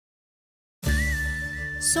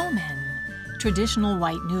SOMEN, traditional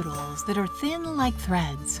white noodles that are thin like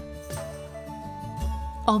threads.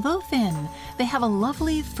 Although thin, they have a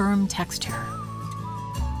lovely firm texture.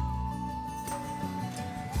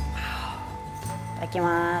 いただき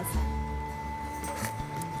ます。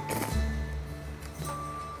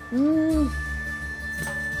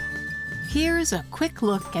Here's a quick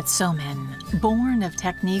look at SOMEN, born of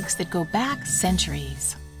techniques that go back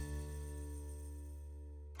centuries.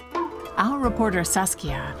 Our reporter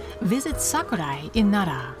Saskia visits Sakurai in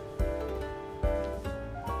Nara.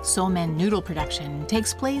 SOMEN noodle production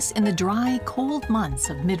takes place in the dry, cold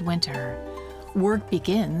months of midwinter. Work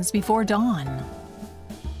begins before dawn.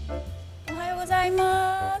 おはようござい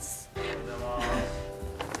ます。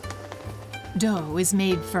 Dough is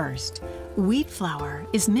made first. Wheat flour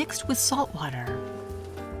is mixed with salt water.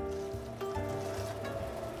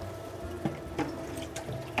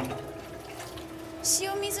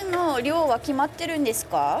 塩水の量は決まってるんです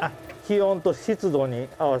か？気温と湿度に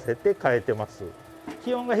合わせて変えてます。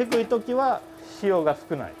気温が低い時は塩が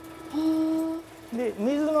少ない。で、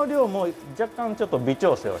水の量も若干ちょっと微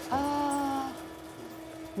調整をしてま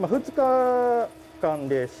す。2日間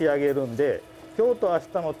で仕上げるんで、今日と明日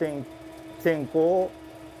の天候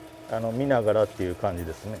を見ながらっていう感じ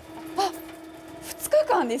ですね。2日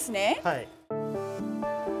間ですね。はい。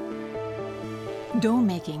Dough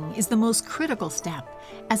making is the most critical step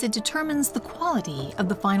as it determines the quality of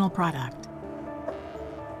the final product.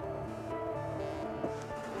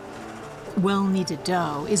 Well-kneaded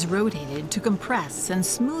dough is rotated to compress and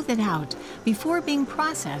smooth it out before being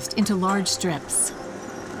processed into large strips.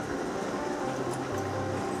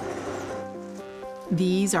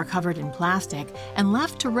 These are covered in plastic and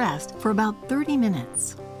left to rest for about 30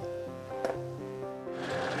 minutes.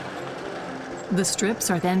 The strips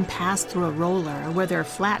are then passed through a roller where they're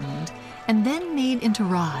flattened and then made into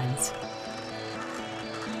rods.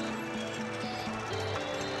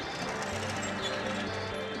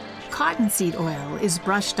 Cottonseed oil is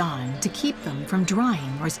brushed on to keep them from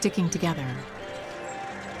drying or sticking together.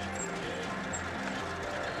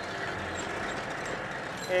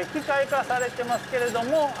 機械化されてますけれど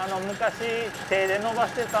も、昔手で伸ば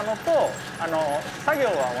してたのと作業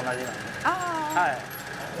は同じなんです。はい。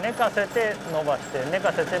寝かせて伸ばして寝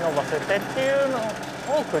かせて伸ばせてっていうのを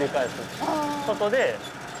繰り返すことで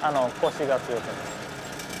コシが強くなる。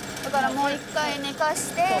だからもう一回寝か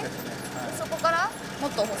して、そうですね。はい、そこからも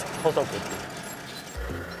っと細く。細く。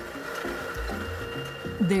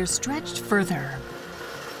They're stretched further.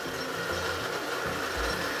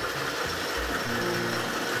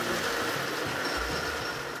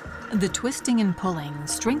 The twisting and pulling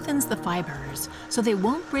strengthens the fibers so they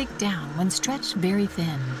won't break down when stretched very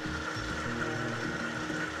thin.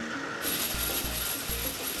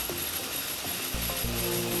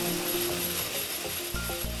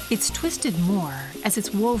 It's twisted more as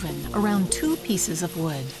it's woven around 2 pieces of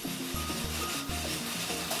wood.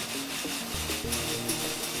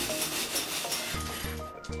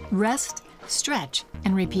 Rest, stretch,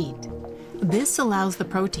 and repeat. This allows the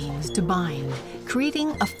proteins to bind,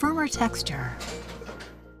 creating a firmer texture.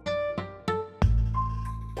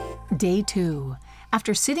 Day 2.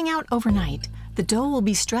 After sitting out overnight, the dough will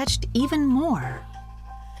be stretched even more.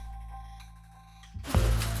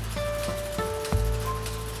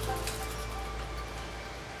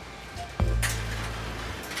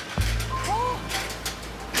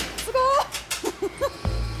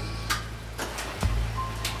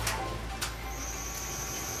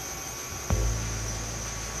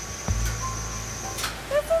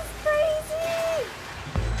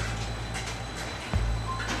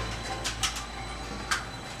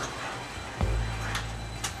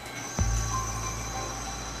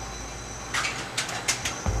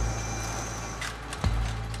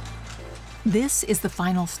 This is the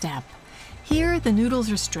final step. Here, the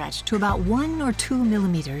noodles are stretched to about 1 or 2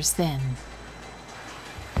 millimeters thin.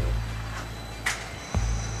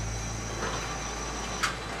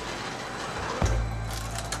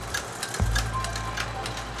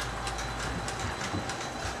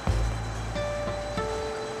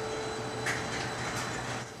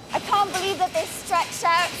 I can't believe that they stretch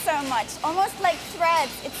out so much, almost like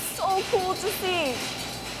threads. It's so cool to see.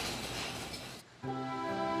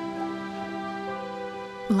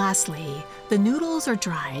 Lastly, the noodles are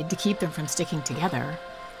dried to keep them from sticking together,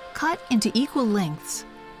 cut into equal lengths,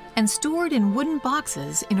 and stored in wooden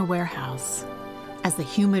boxes in a warehouse. As the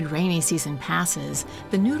humid, rainy season passes,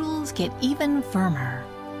 the noodles get even firmer.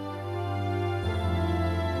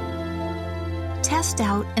 Test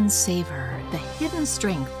out and savor the hidden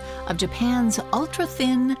strength of Japan's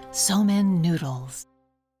ultra-thin SOMEN noodles.